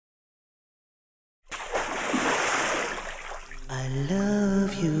I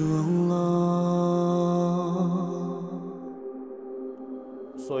love you, Allah.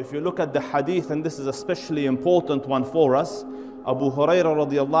 So if you look at the hadith, and this is especially important one for us, Abu Hurairah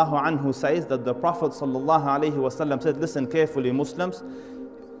radiallahu anhu says that the Prophet sallallahu alayhi wasallam said, listen carefully Muslims,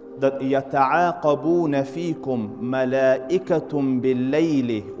 that يَتَعَاقَبُونَ فِيكُمْ مَلَائِكَةٌ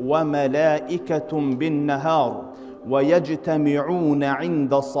بِاللَّيْلِ وَمَلَائِكَةٌ بِالنَّهَارِ وَيَجْتَمِعُونَ عِنْدَ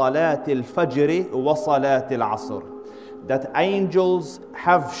صَلَاةِ الْفَجْرِ وَصَلَاةِ الْعَصْرِ. That angels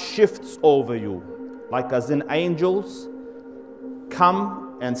have shifts over you, like as in angels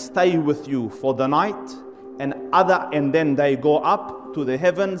come and stay with you for the night, and then they go up to the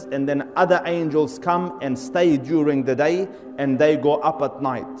heavens, and then other angels come and stay during the day, and they go up at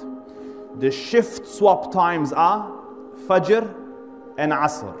night. The shift swap times are Fajr and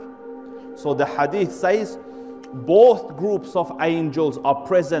Asr. So the hadith says both groups of angels are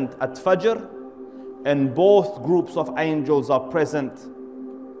present at Fajr, and both groups of angels are present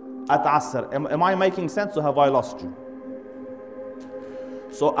at Asr. Am I making sense, or have I lost you?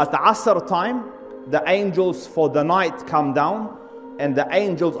 So at Asr time, the angels for the night come down, and the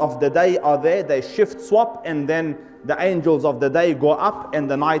angels of the day are there. They shift swap, and then the angels of the day go up, and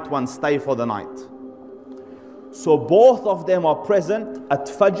the night ones stay for the night. So both of them are present at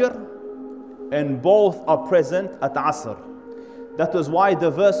Fajr, and both are present at Asr. That is why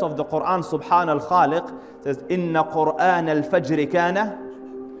the verse of the Quran, Subhan al-Khaliq, says, Inna Qur'an al-Fajr kana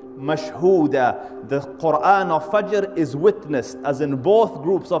mashhooda. The Quran of Fajr is witnessed, as in both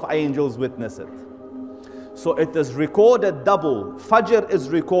groups of angels witness it. So it is recorded double. Fajr is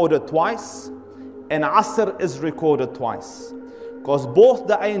recorded twice, and Asr is recorded twice, because both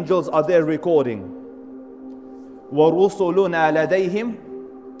the angels are there recording. وَرُسُلُنَا لَدَيْهِمْ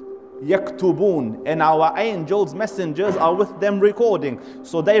يَكْتُبُونَ. And our angels, messengers, are with them recording.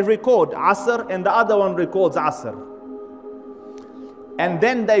 So they record Asr, and the other one records Asr. And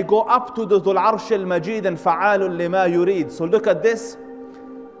then they go up to the Dhul Arsh al-Majid and فَعَالٌ لِمَا يُرِيد. So look at this.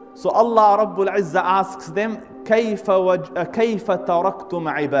 So Allah Rabbul Izzah asks them, كَيْفَ تَرَكْتُمْ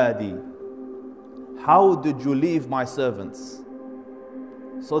عِبَادِي? How did you leave my servants?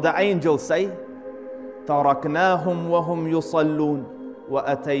 So the angels say, تَرَكْنَاهُمْ وَهُمْ يُصَلُّونَ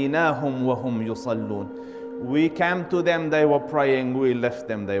وَأَتَيْنَاهُمْ وَهُمْ يُصَلُّونَ. We came to them, they were praying. We left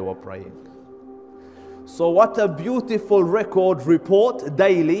them, they were praying. So what a beautiful report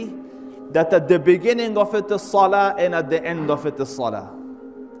daily, that at the beginning of it is Salah, and at the end of it is Salah.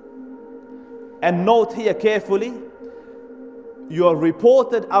 And note here carefully, you are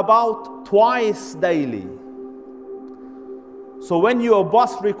reported about twice daily. So when your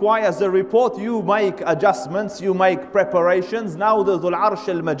boss requires a report, you make adjustments, you make preparations. Now the Dhul Arsh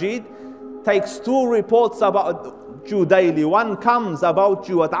al-Majid takes two reports about you daily. One comes about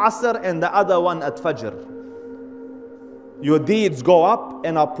you at Asr, and the other one at Fajr. Your deeds go up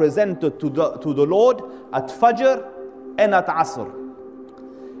and are presented to the Lord at Fajr and at Asr.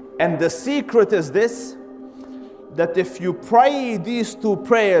 And the secret is this, that if you pray these two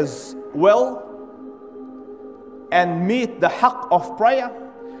prayers well and meet the haqq of prayer,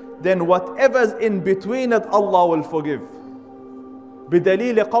 then whatever's in between it, Allah will forgive.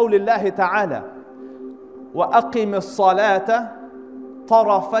 بدليل قول الله تعالى وأقم الصلاة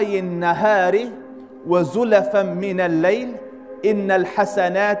طرفي النهار وزلفا من الليل إن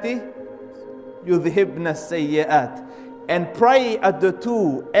الحسنات يذهبن السيئات. And pray at the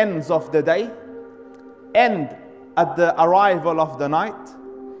two ends of the day and at the arrival of the night.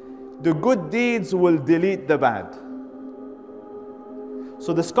 The good deeds will delete the bad.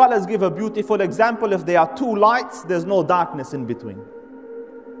 So the scholars give a beautiful example. If there are two lights, there's no darkness in between.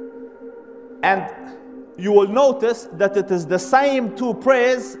 And you will notice that it is the same two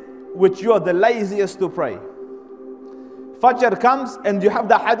prayers which you are the laziest to pray. Fajr comes and you have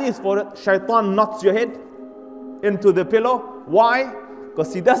the hadith for it. Shaitan knocks your head into the pillow. Why?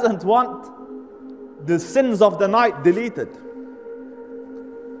 Because he doesn't want the sins of the night deleted.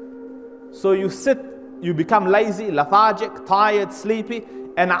 So you sit, you become lazy, lethargic, tired, sleepy,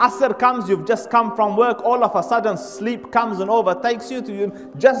 and Asr comes, you've just come from work, all of a sudden sleep comes and overtakes you,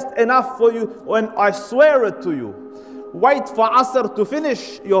 just enough for you, when I swear it to you, wait for Asr to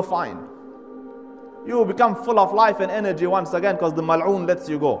finish, you're fine. You will become full of life and energy once again, because the mal'oon lets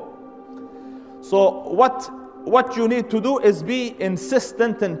you go. So what you need to do is be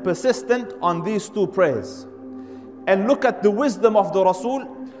insistent and persistent on these two prayers. And look at the wisdom of the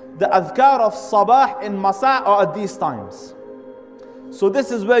Rasul. The adhkar of sabah and masa are at these times. So this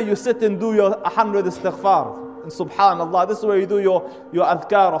is where you sit and do your 100 istighfar. And subhanallah, this is where you do your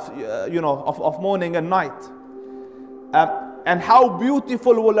adhkar of morning and night. And how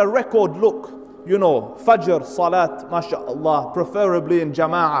beautiful will a record look you know, Fajr, Salat, mashallah, preferably in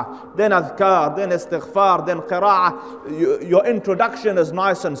Jama'ah, then Adhkar, then Istighfar, then Qira'ah. Your introduction is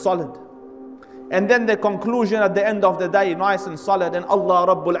nice and solid. And then the conclusion at the end of the day, nice and solid, and Allah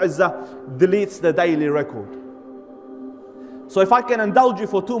Rabbul Izzah deletes the daily record. So if I can indulge you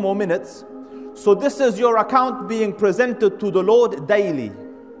for 2 more minutes. So this is your account being presented to the Lord daily.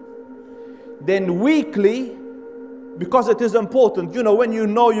 Then weekly, because it is important, you know, when you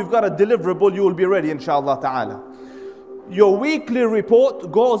know you've got a deliverable, you will be ready, inshallah ta'ala. Your weekly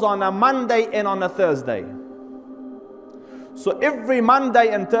report goes on a Monday and on a Thursday. So every Monday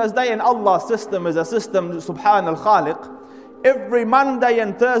and Thursday, and Allah's system is a system, Subhan al-Khaliq, every Monday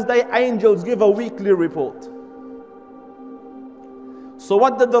and Thursday, angels give a weekly report. So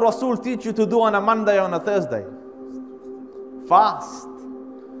what did the Rasul teach you to do on a Monday or on a Thursday? Fast.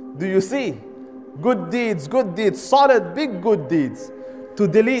 Do you see? Good deeds, solid, big good deeds. To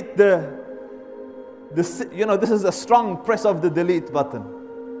delete you know, this is a strong press of the delete button.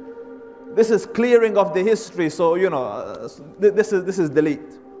 This is clearing of the history, so you know, this is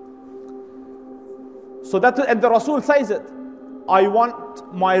delete. So that, and the Rasul says it, I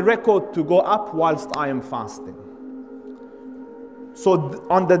want my record to go up whilst I am fasting. So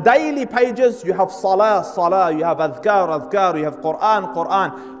on the daily pages, you have salah, you have adhkar, you have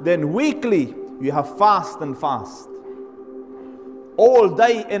Quran. Then weekly, you have fast and fast. All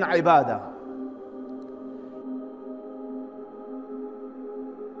day in ibadah.